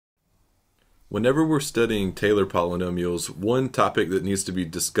Whenever we're studying Taylor polynomials, one topic that needs to be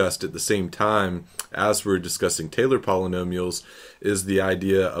discussed at the same time as we're discussing Taylor polynomials is the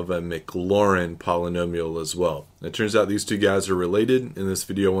idea of a Maclaurin polynomial as well. It turns out these two guys are related. In this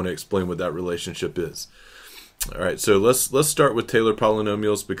video, I want to explain what that relationship is. All right, so let's start with Taylor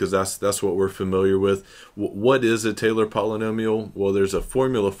polynomials because that's what we're familiar with. What is a Taylor polynomial? Well, there's a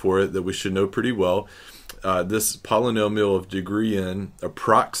formula for it that we should know pretty well. This polynomial of degree n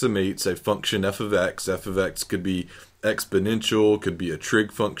approximates a function f of x. F of x could be exponential, could be a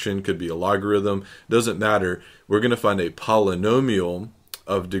trig function, could be a logarithm. Doesn't matter. We're going to find a polynomial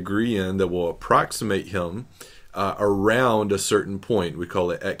of degree n that will approximate him around a certain point. We call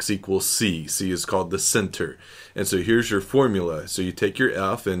it x equals c. C is called the center. And so here's your formula. So you take your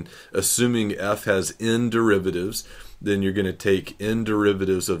f, and assuming f has n derivatives, then you're going to take n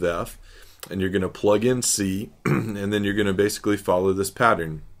derivatives of f, and you're going to plug in c, and then you're going to basically follow this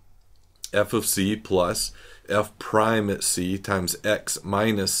pattern. F of c plus f prime at c times x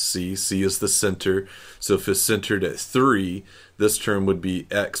minus c. C is the center. So if it's centered at 3, this term would be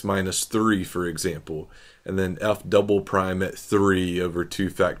x minus 3, for example. And then f double prime at 3 over 2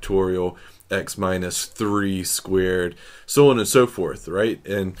 factorial x minus 3 squared, so on and so forth, right?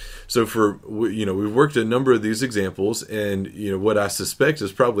 And so we've worked a number of these examples, and what I suspect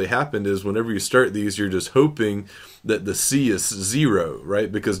has probably happened is whenever you start these, you're just hoping that the c is 0, right?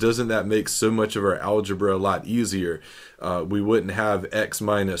 Because doesn't that make so much of our algebra a lot easier? We wouldn't have x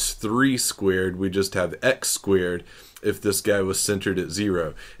minus 3 squared, we just have x squared if this guy was centered at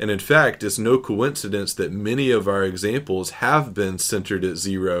 0. And in fact, it's no coincidence that many of our examples have been centered at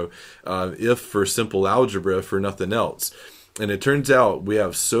 0, if for simple algebra, for nothing else. And it turns out we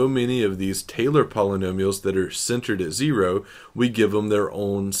have so many of these Taylor polynomials that are centered at 0, we give them their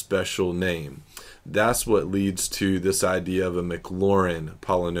own special name. That's what leads to this idea of a Maclaurin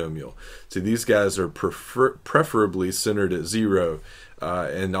polynomial. So these guys are preferably centered at 0,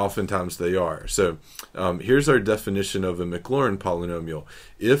 and oftentimes they are. So here's our definition of a Maclaurin polynomial.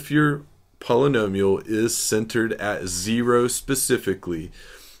 If your polynomial is centered at 0 specifically,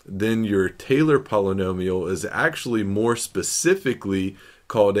 then your Taylor polynomial is actually more specifically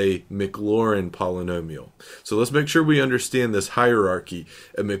called a Maclaurin polynomial. So let's make sure we understand this hierarchy.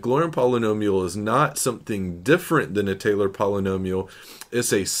 A Maclaurin polynomial is not something different than a Taylor polynomial.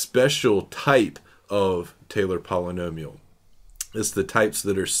 It's a special type of Taylor polynomial. It's the types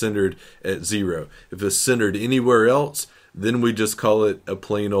that are centered at 0. If it's centered anywhere else, then we just call it a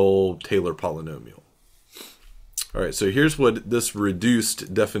plain old Taylor polynomial. All right, so here's what this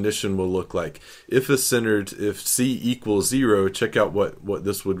reduced definition will look like. If c equals 0, check out what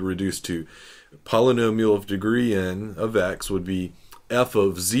this would reduce to. Polynomial of degree n of x would be f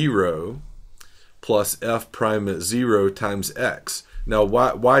of 0 plus f prime at 0 times x. Now,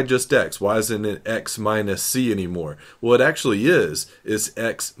 why just x? Why isn't it x minus c anymore? Well, it actually is. It's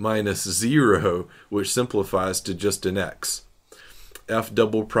x minus 0, which simplifies to just an x. F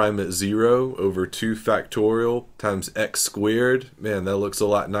double prime at 0 over 2 factorial times x squared. Man, that looks a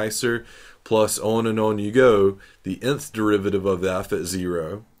lot nicer. Plus on and on you go. The nth derivative of f at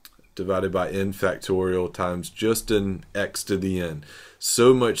 0 divided by n factorial times just an x to the n.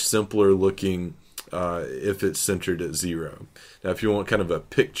 So much simpler looking if it's centered at 0. Now, if you want kind of a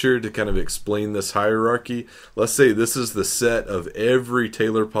picture to kind of explain this hierarchy, let's say this is the set of every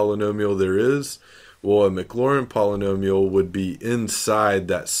Taylor polynomial there is. Well, a Maclaurin polynomial would be inside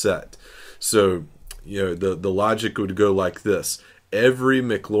that set. So, the logic would go like this. Every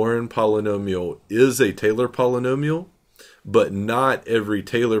Maclaurin polynomial is a Taylor polynomial, but not every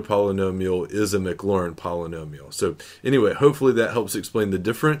Taylor polynomial is a Maclaurin polynomial. So anyway, hopefully that helps explain the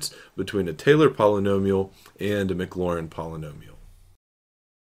difference between a Taylor polynomial and a Maclaurin polynomial.